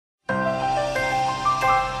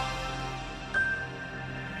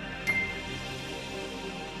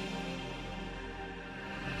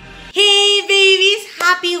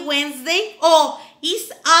Happy Wednesday. Oh,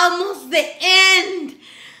 it's almost the end.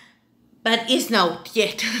 But it's not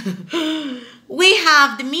yet. We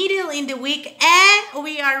have the middle in the week and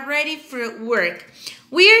we are ready for work.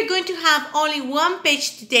 We are going to have only one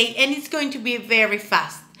page today and it's going to be very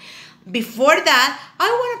fast. Before that, I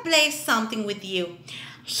want to play something with you.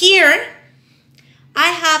 Here, I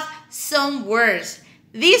have some words.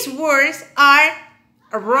 These words are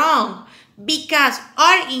wrong because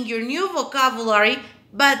are in your new vocabulary,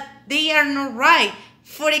 but they are not right.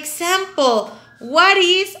 For example, what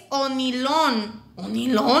is onilon?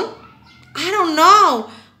 Onilon? I don't know.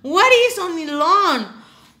 What is onilon?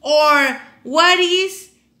 Or what is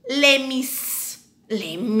lemis?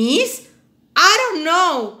 Lemis? I don't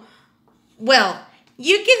know. Well,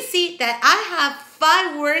 you can see that I have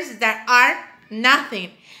 5 words that are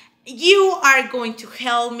nothing. You are going to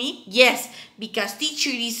help me. Yes, because teacher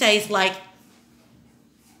Lisa is like,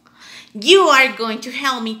 you are going to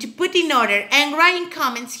help me to put in order and write in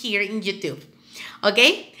comments here in YouTube.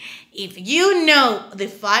 Okay? If you know the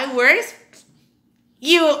 5 words,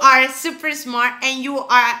 you are super smart and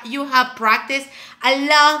you have practiced a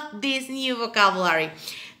lot this new vocabulary.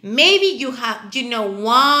 Maybe you know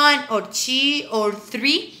 1 or 2 or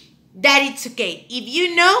 3. That it's okay. If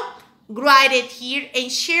you know, write it here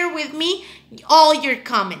and share with me all your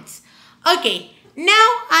comments. Okay, now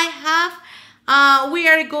we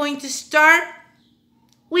are going to start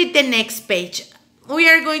with the next page. We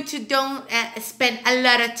are going to don't spend a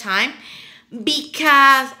lot of time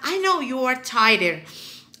because I know you are tired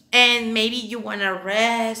and maybe you want to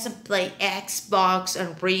rest and play Xbox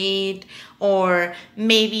and read or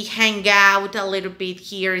maybe hang out a little bit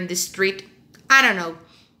here in the street. I don't know.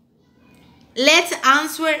 Let's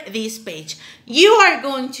answer this page. You are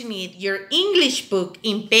going to need your English book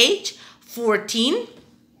in page 14.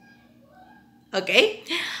 Okay?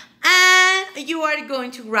 And you are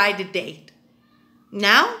going to write the date.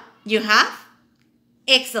 Now, you have?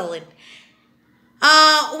 Excellent.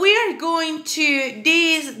 We are going to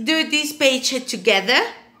do this page together.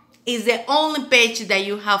 It's the only page that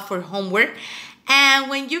you have for homework. And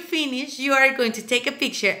when you finish, you are going to take a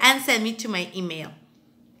picture and send me to my email.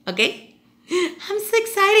 Okay? I'm so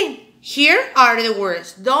excited. Here are the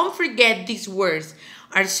words. Don't forget these words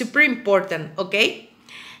are super important, okay?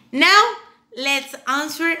 Now, let's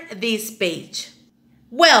answer this page.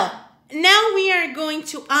 Well, now we are going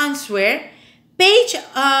to answer page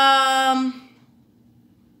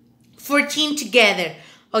 14 together,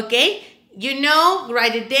 okay? You know,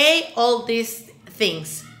 write a day, all these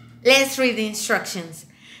things. Let's read the instructions.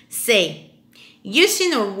 Say,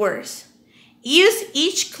 using our words. Use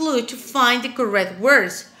each clue to find the correct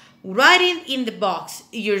words. Write it in the box.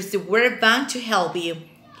 Use the word bank to help you.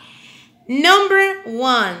 Number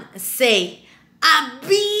 1, say, a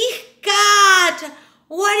big cat.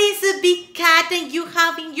 What is a big cat that you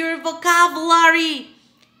have in your vocabulary?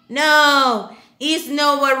 No, it's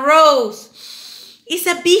not a rose. It's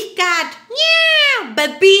a big cat. Yeah,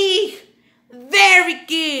 but big. Very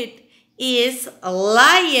good. It's a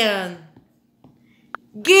lion.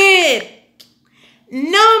 Good.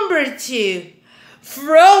 Number 2,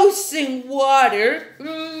 frozen water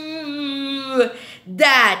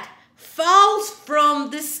that falls from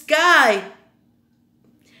the sky.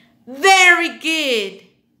 Very good.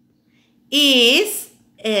 Is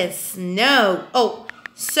snow. Oh,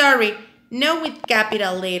 sorry. No with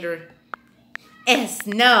capital letter.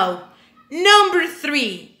 Snow. Number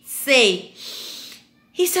 3, say,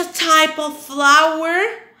 it's a type of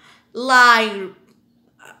flower like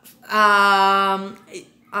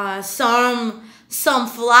some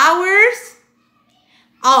flowers.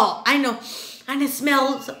 Oh, I know. And it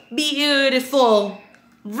smells beautiful.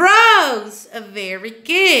 Rose. Very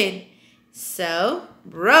good. So,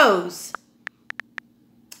 rose.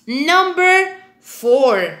 Number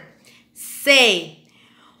 4. Say,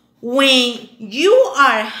 when you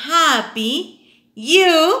are happy,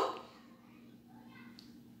 you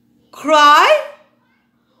cry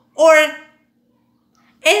or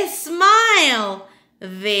smile.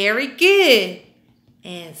 Very good.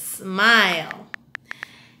 Smile.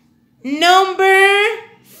 Number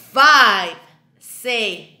 5.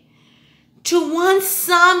 Say, to want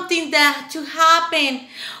something to happen.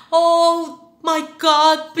 Oh my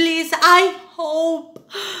God, please, I hope.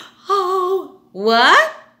 Oh,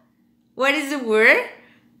 what? What is the word?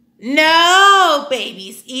 No,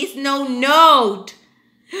 babies, it's no note.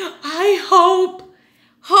 I hope.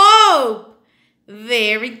 Hope.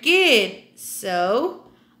 Very good. So,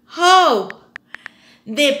 hope.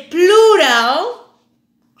 The plural,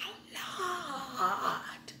 a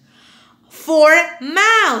lot. For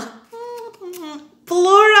mouse.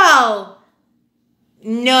 Plural.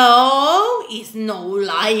 No, it's no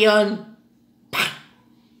lion.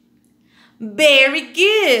 Very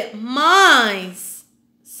good. Mice.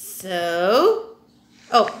 So,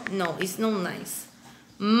 oh, no, it's not nice.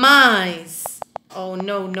 Mice. Oh,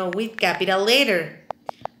 no, with capital letter.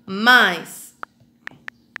 Mice.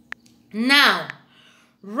 Now,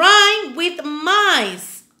 rhyme with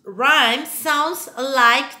mice. Rhyme sounds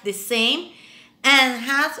like the same and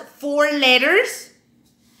has 4 letters.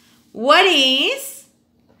 What is?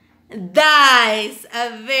 Dice.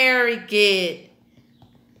 Very good.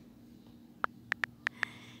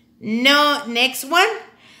 No, next one.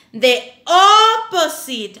 The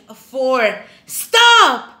opposite for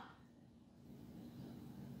stop.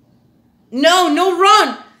 No,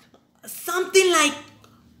 run. Something like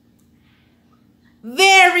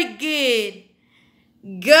very good.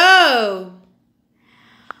 Go.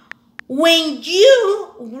 When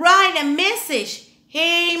you write a message,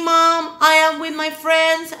 hey mom, I am with my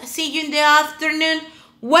friends, see you in the afternoon.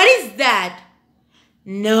 What is that?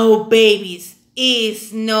 No, babies.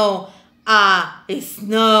 Is no. Is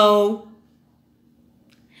no.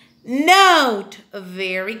 Note.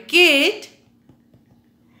 Very good.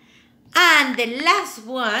 And the last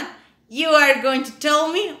one, you are going to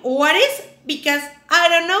tell me what is, because I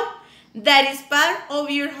don't know. That is part of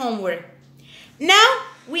your homework. Now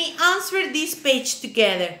we answer this page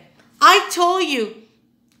together. I told you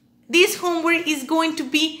this homework is going to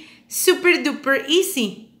be super duper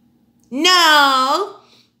easy. No.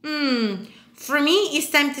 For me, it's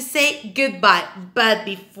time to say goodbye. But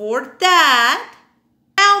before that,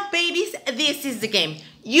 now, babies, this is the game.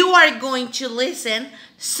 You are going to listen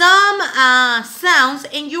some sounds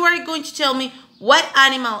and you are going to tell me what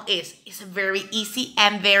animal is. It's a very easy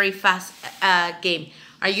and very fast game.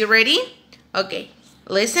 Are you ready? Okay,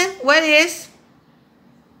 listen. What is?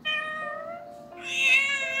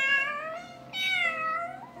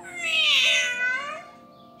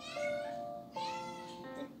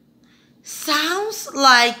 Sounds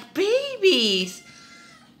like babies.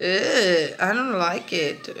 I don't like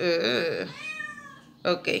it.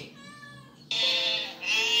 Okay.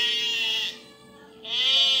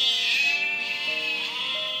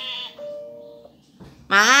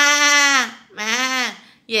 Ma.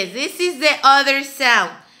 Yes, this is the other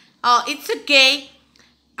sound. It's okay.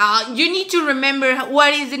 You need to remember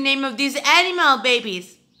what is the name of this animal,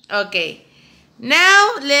 babies. Okay.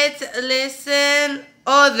 Now let's listen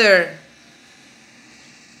other.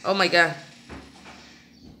 Oh my God.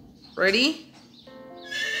 Ready?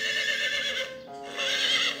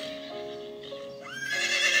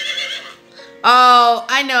 Oh,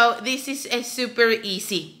 I know. This is a super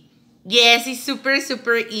easy. Yes, it's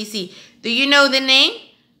super easy. Do you know the name?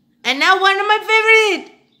 And now one of my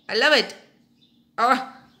favorite. I love it.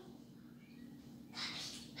 Oh.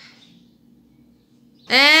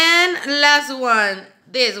 And last one.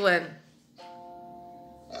 This one.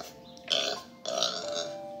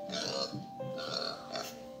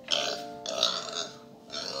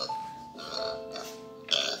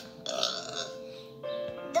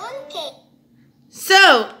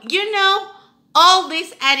 So, you know all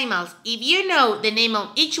these animals. If you know the name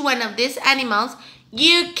of each one of these animals,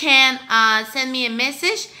 you can send me a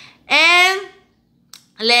message and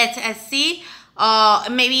let's see,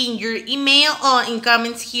 maybe in your email or in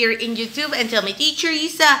comments here in YouTube and tell me, Teacher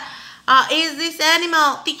Isa, is this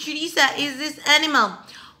animal? Teacher Isa, is this animal?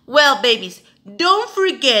 Well, babies, don't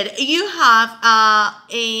forget you have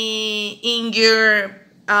in your,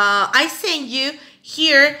 I sent you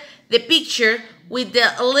here the picture with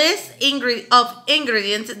the list of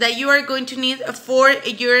ingredients that you are going to need for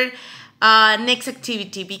your next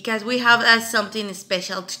activity, because we have something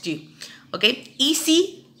special to do. Okay,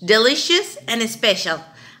 easy, delicious, and special.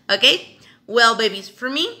 Okay, well, babies, for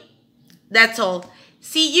me, that's all.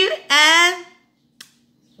 See you and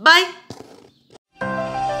bye.